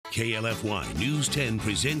KLFY News 10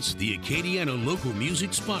 presents the Acadiana Local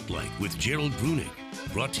Music Spotlight with Gerald Brunick.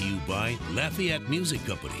 Brought to you by Lafayette Music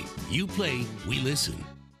Company. You play, we listen.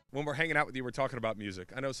 When we're hanging out with you, we're talking about music.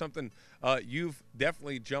 I know something you've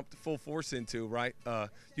definitely jumped full force into, right?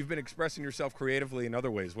 You've been expressing yourself creatively in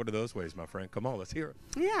other ways. What are those ways, my friend? Come on, let's hear it.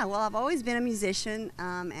 Yeah, well, I've always been a musician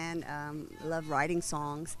and love writing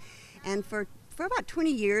songs. And for about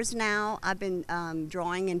 20 years now, I've been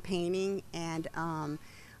drawing and painting and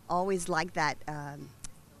always liked that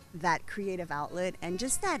creative outlet and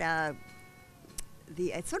just that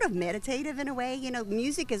it's sort of meditative in a way. You know,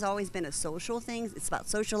 music has always been a social thing. It's about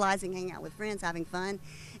socializing, hanging out with friends, having fun.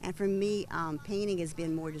 And for me, painting has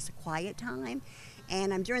been more just a quiet time.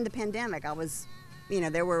 And during the pandemic,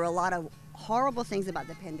 there were a lot of horrible things about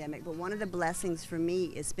the pandemic, but one of the blessings for me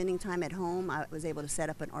is spending time at home. I was able to set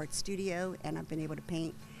up an art studio, and I've been able to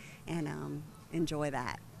paint and enjoy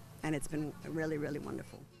that. And it's been really, really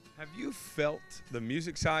wonderful. Have you felt the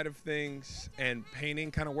music side of things and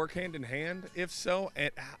painting kind of work hand in hand? If so,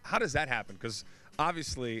 and how does that happen? Because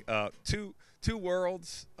obviously two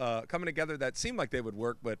worlds coming together that seem like they would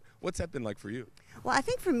work, but what's that been like for you? Well, I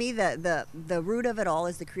think for me the root of it all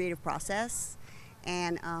is the creative process.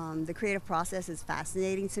 And the creative process is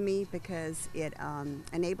fascinating to me because it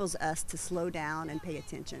enables us to slow down and pay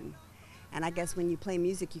attention. And I guess when you play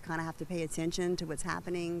music, you kind of have to pay attention to what's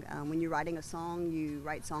happening. When you're writing a song, you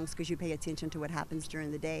write songs because you pay attention to what happens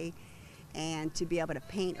during the day. And to be able to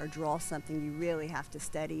paint or draw something, you really have to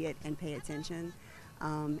study it and pay attention.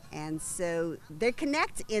 And so they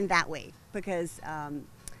connect in that way because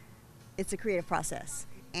it's a creative process.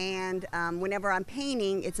 And whenever I'm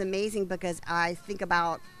painting, it's amazing because I think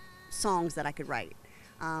about songs that I could write.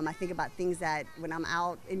 I think about things that when I'm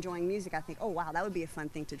out enjoying music, I think, oh, wow, that would be a fun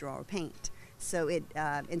thing to draw or paint. So it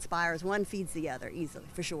inspires, one feeds the other easily,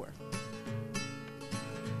 for sure.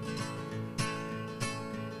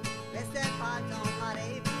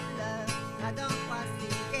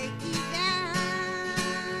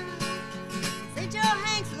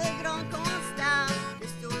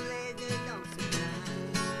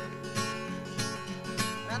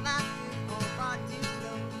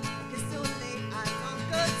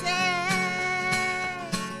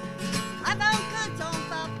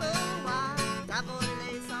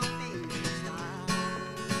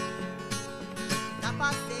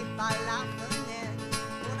 Par la fenêtre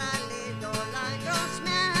pour aller dans la grand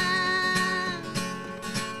chemin,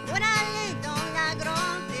 pour aller dans la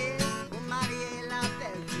grande ville, pour marier la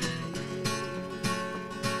belle fille.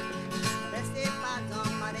 Restez pas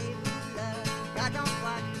dans ma révolte, gardons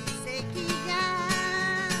voir qui c'est qui vient.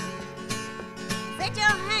 C'est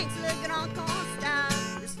Joe Hanks le grand constat,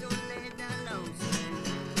 le soleil de l'océan.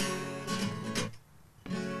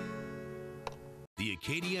 The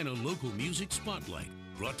Acadiana Local Music Spotlight.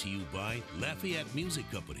 Brought to you by Lafayette Music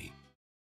Company.